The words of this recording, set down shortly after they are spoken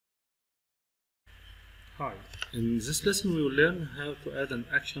Hi, in this lesson we will learn how to add an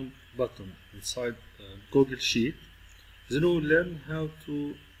action button inside Google Sheet. Then we will learn how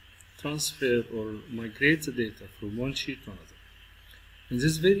to transfer or migrate the data from one sheet to another. In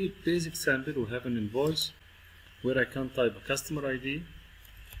this very basic sample we have an invoice where I can type a customer ID.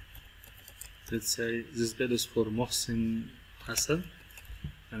 Let's say this bill is for Mohsin Hassan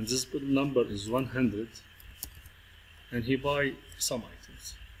and this bill number is 100 and he buy some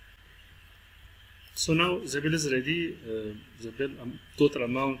items. So now the bill is ready. The bill total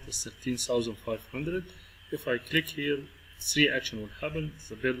amount is 13,500. If I click here, 3 actions will happen.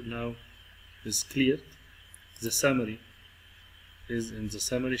 The bill now is cleared. The summary is in the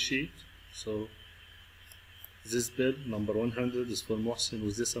summary sheet. So this bill number 100 is for Mohsin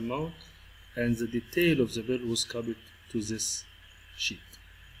with this amount, and the detail of the bill was copied to this sheet.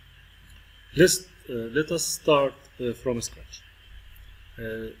 Let us start from scratch.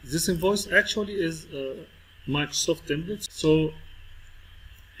 This invoice actually is Microsoft template. So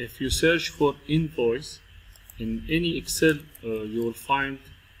if you search for invoice in any Excel, you will find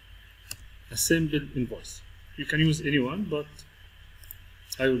a simple invoice. You can use any one, but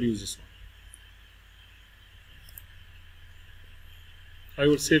I will use this one. I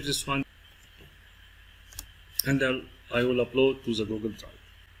will save this one and I will upload to the Google Drive.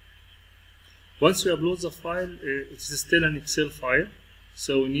 Once we upload the file, it's still an Excel file,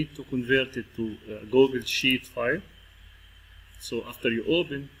 so we need to convert it to a Google Sheet file. So after you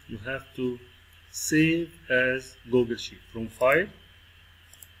open, you have to save as Google Sheet from File,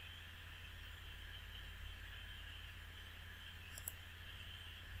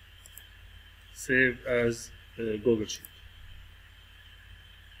 save as Google Sheet.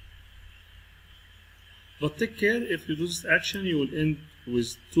 But take care, if you do this action, you will end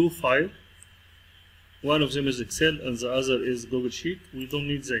with 2 files. One of them is Excel and the other is Google Sheet. We don't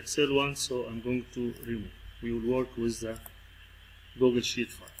need the Excel one, so I'm going to remove. We will work with the Google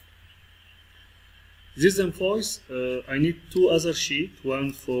Sheet file. This invoice, I need 2 other sheets,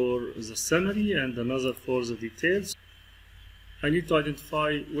 one for the summary and another for the details. I need to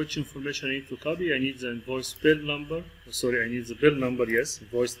identify which information I need to copy. I need the invoice bill number. Sorry, I need the bill number, yes,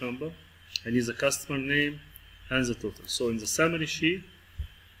 invoice number. I need the customer name and the total. So in the summary sheet,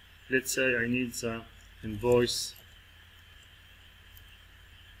 let's say I need the invoice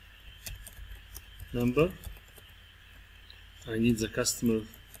number, I need the customer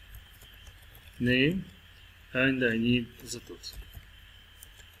name, and I need the total.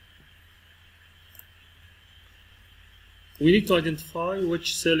 We need to identify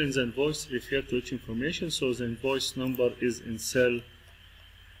which cell in the invoice refers to which information. So the invoice number is in cell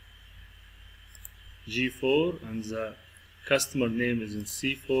G4 and the customer name is in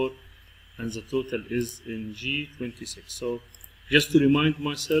C4 and the total is in G26. So just to remind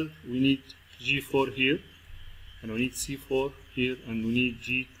myself, we need G4 here and we need C4 here and we need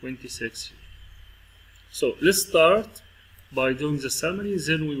G26 here. So let's start by doing the summary,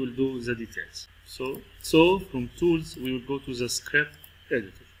 then we will do the details. So from tools we will go to the script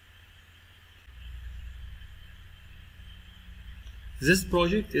editor. This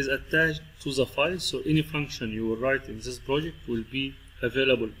project is attached to the file, so any function you will write in this project will be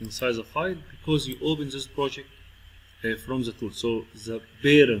available inside the file because you open this project from the tool. So the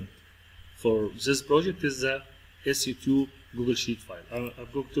parent for this project is the SU2 Google Sheet file. I'm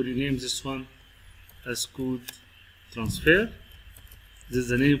going to rename this one as code transfer. This is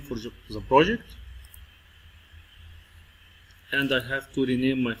the name for the project, and I have to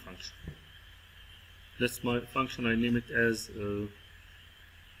rename my function. That's my function. I name it as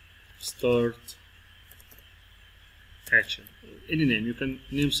start action. Any name, you can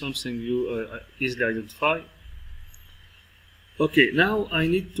name something you easily identify. Okay, now I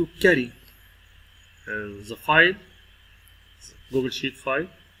need to carry the file, Google Sheet file.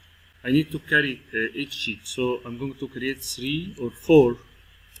 I need to carry each sheet, so I'm going to create 3 or 4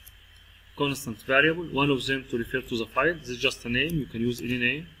 constant variables. One of them to refer to the file. This is just a name. You can use any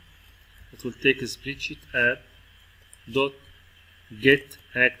name. It will take a spreadsheet app dot get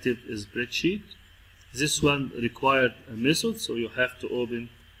active spreadsheet. This one required a method, so you have to open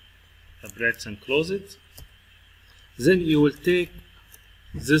a bracket and close it. Then you will take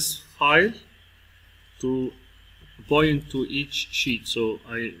this file to point to each sheet. So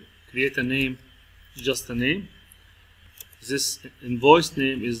I create a name, just a name. This invoice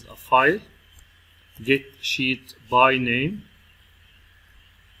name is a file. Get sheet by name.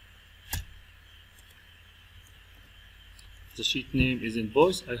 The sheet name is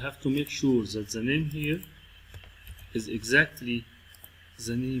invoice. I have to make sure that the name here is exactly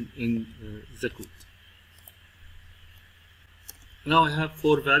the name in the code. Now I have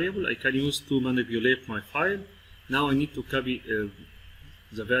 4 variables I can use to manipulate my file. Now I need to copy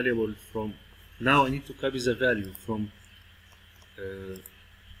the variable from. Now I need to copy the value from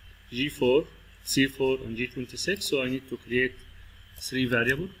G4, C4, and G26. So I need to create 3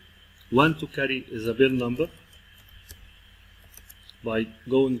 variables. One to carry the bill number by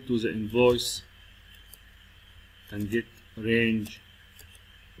going to the invoice and get range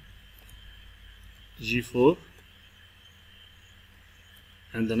G4,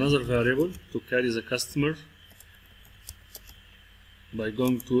 and another variable to carry the customer by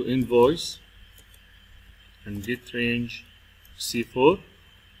going to invoice and get range C4,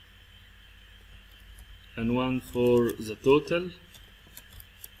 and one for the total,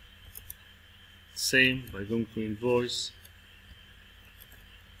 same by going to invoice,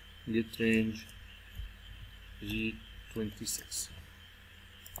 get range G26.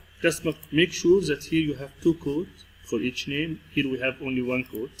 Just make sure that here you have 2 codes for each name. Here we have only 1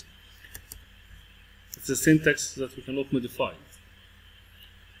 code. It's a syntax that we cannot modify.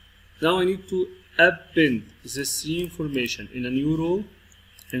 Now I need to append this 3 information in a new row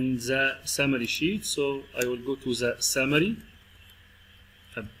in the summary sheet. So I will go to the summary,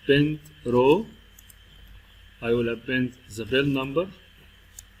 append row. I will append the bill number.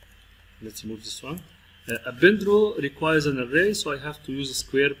 Let's remove this one. Append row requires an array, so I have to use a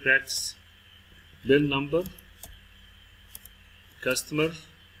square brackets, bill number, customer,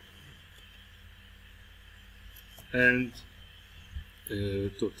 and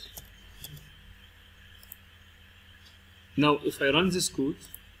total. Now if I run this code,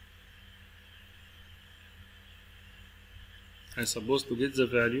 I'm supposed to get the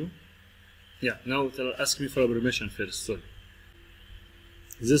value. Yeah, now it will ask me for a permission first, sorry.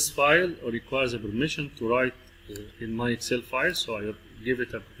 This file requires a permission to write in my Excel file, so I give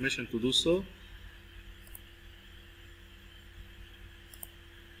it a permission to do so.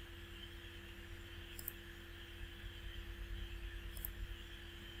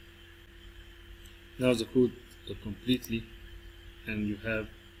 Now the code completely, and you have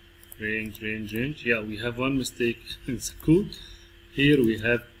range. Yeah, we have one mistake in the code. Here we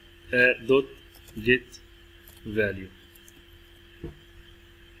have a dot get value.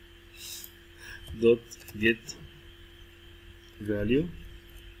 Dot get value.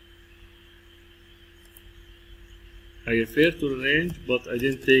 I refer to the range, but I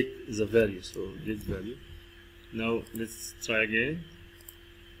didn't take the value, so get value. Now let's try again.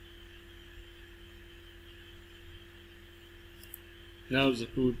 Now the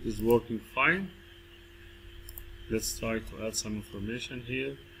code is working fine. Let's try to add some information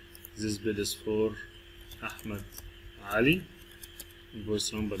here. This bill is for Ahmed Ali.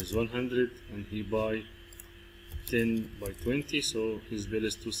 Invoice number is 100, and he buy 10 by 20, so his bill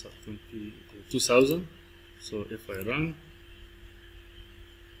is 2000. So if I run,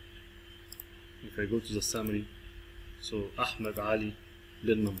 if I go to the summary, so Ahmed Ali,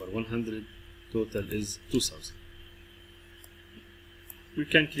 bill number 100, total is 2000. We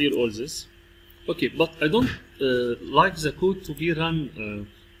can clear all this. Okay, but I don't like the code to be run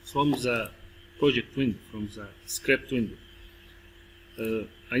from the project window, from the script window.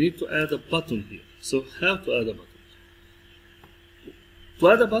 I need to add a button here. So how to add a button? To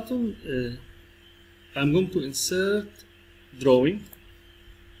add a button, I'm going to insert drawing.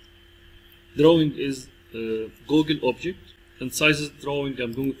 Drawing is Google object. Inside this drawing,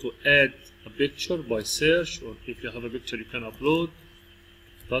 I'm going to add a picture by search, or if you have a picture, you can upload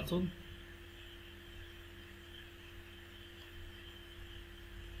button.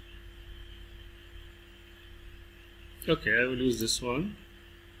 Okay, I will use this one.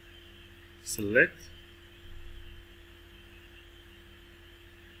 Select.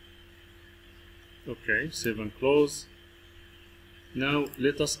 Okay, save and close. Now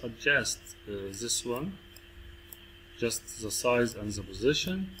let us adjust this one, just the size and the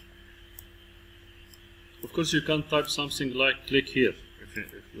position. Of course, you can type something like click here if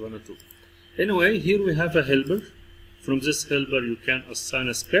you wanted to. Anyway, here we have a helper. From this helper, you can assign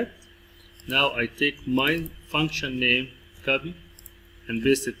a script. Now I take my function name, copy, and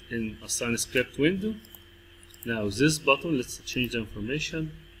paste it in assign script window. Now this button, let's change the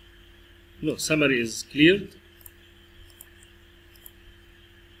information. No, summary is cleared.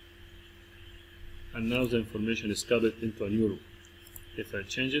 And now the information is copied into a new row. If I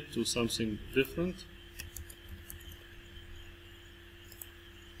change it to something different,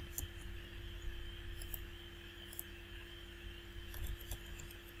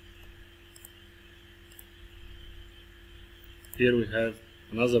 here we have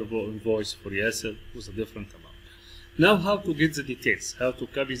another invoice for Yasser with a different amount. Now how to get the details, how to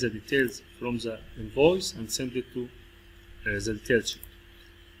copy the details from the invoice and send it to the detail sheet.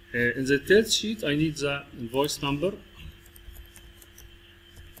 In the detail sheet, I need the invoice number,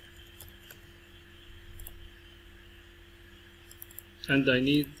 and I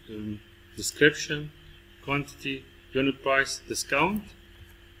need description, quantity, unit price, discount.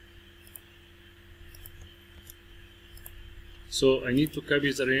 So I need to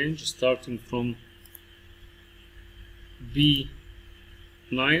copy the range starting from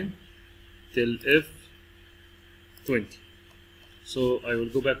B9 till F20. So I will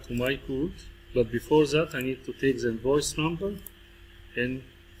go back to my code, but before that I need to take the invoice number in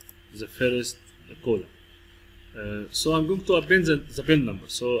the first column. So I'm going to append the bill number.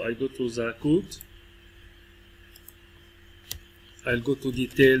 So I go to the code, I'll go to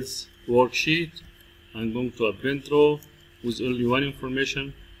details worksheet, I'm going to append row with only one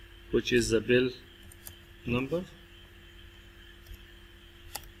information, which is the bill number.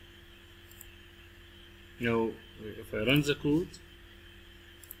 Now if I run the code,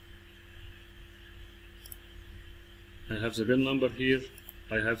 I have the bill number here,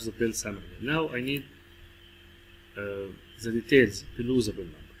 I have the bill summary. Now I need the details below the bill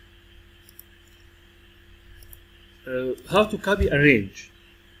number. How to copy a range?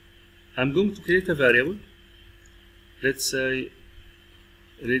 I'm going to create a variable. Let's say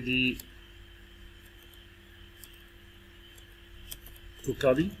ready to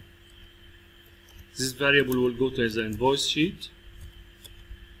copy. This variable will go to the invoice sheet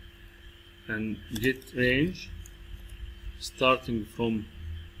and get range starting from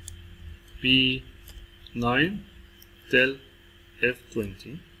B9 till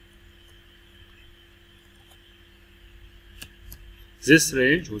F20. This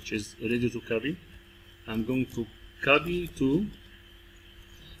range, which is ready to copy, I'm going to copy to.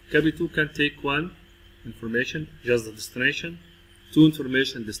 Copy to can take one information, just the destination, two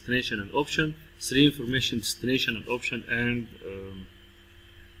information, destination and option, three information, destination and option, and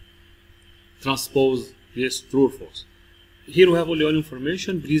transpose yes, true or false. Here we have only one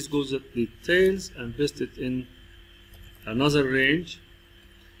information. Please go to the details and paste it in another range.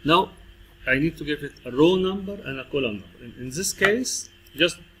 Now I need to give it a row number and a column number. In this case,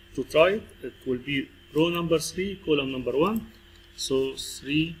 just to try it, it will be row number 3, column number 1. So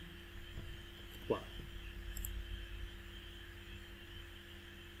 3, 1.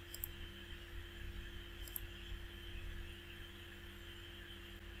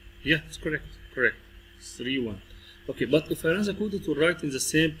 Yeah, it's correct. Correct. 3, 1. Okay, but if I run the code, it will write in the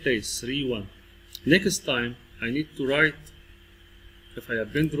same place, 3, 1. Next time, I need to write, if I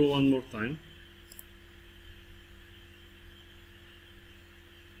append row one more time,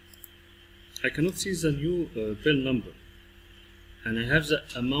 I cannot see the new bill number, and I have the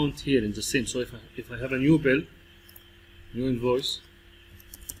amount here in the same. So if I have a new bill, new invoice,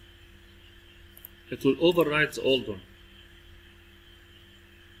 it will override the old one.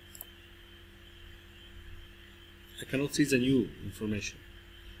 I cannot see the new information.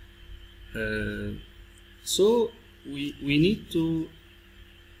 So we need to,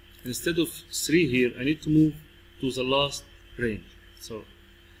 instead of 3 here, I need to move to the last range. So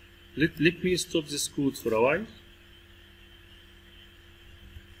let me stop this code for a while.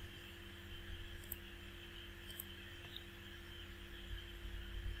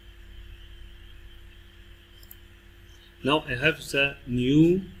 Now I have the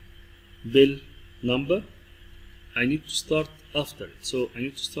new bill number. I need to start after it. So I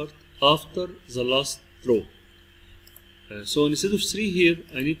need to start after the last row. So instead of 3 here,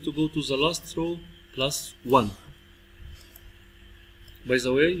 I need to go to the last row plus 1. By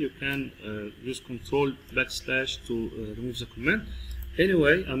the way, you can use control / to remove the comment.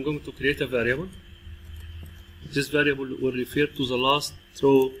 Anyway, I'm going to create a variable. This variable will refer to the last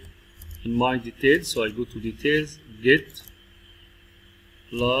row in my details. So I go to details, get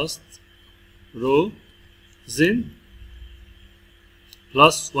last row, then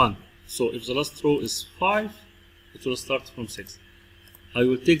plus 1. So if the last row is 5, it will start from 6. I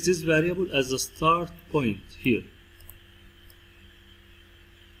will take this variable as the start point here.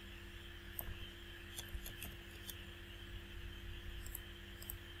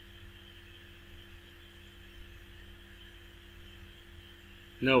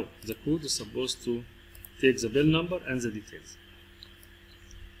 Now the code is supposed to take the bill number and the details.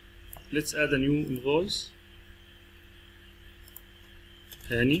 Let's add a new invoice.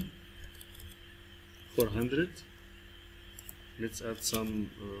 Hani 400. Let's add some.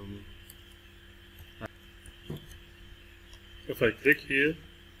 If I click here,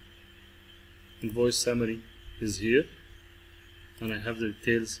 invoice summary is here, and I have the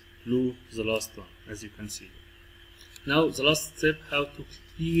details below the last one, as you can see. Now the last step, how to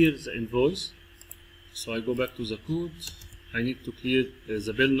clear the invoice. So I go back to the code, I need to clear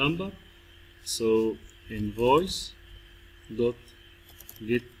the bill number. So invoice dot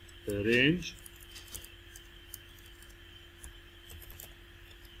get range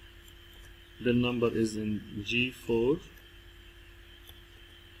bill number is in G4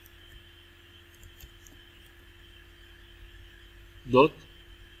 dot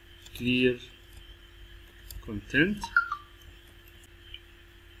clear content,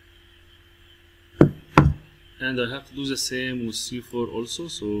 and I have to do the same with C4 also.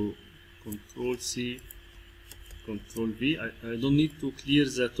 So Control C, Control V. I don't need to clear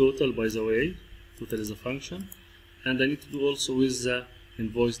the total, by the way. Total is a function, and I need to do also with the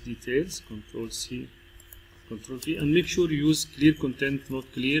invoice details. Control C, Control V, and make sure you use clear content,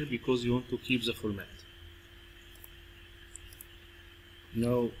 not clear, because you want to keep the format.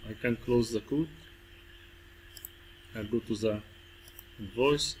 Now I can close the code. I'll go to the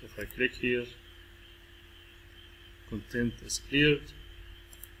invoice. If I click here, content is cleared,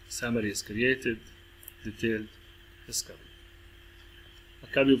 summary is created, detailed is covered. A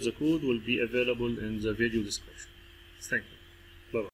copy of the code will be available in the video description. Thank you.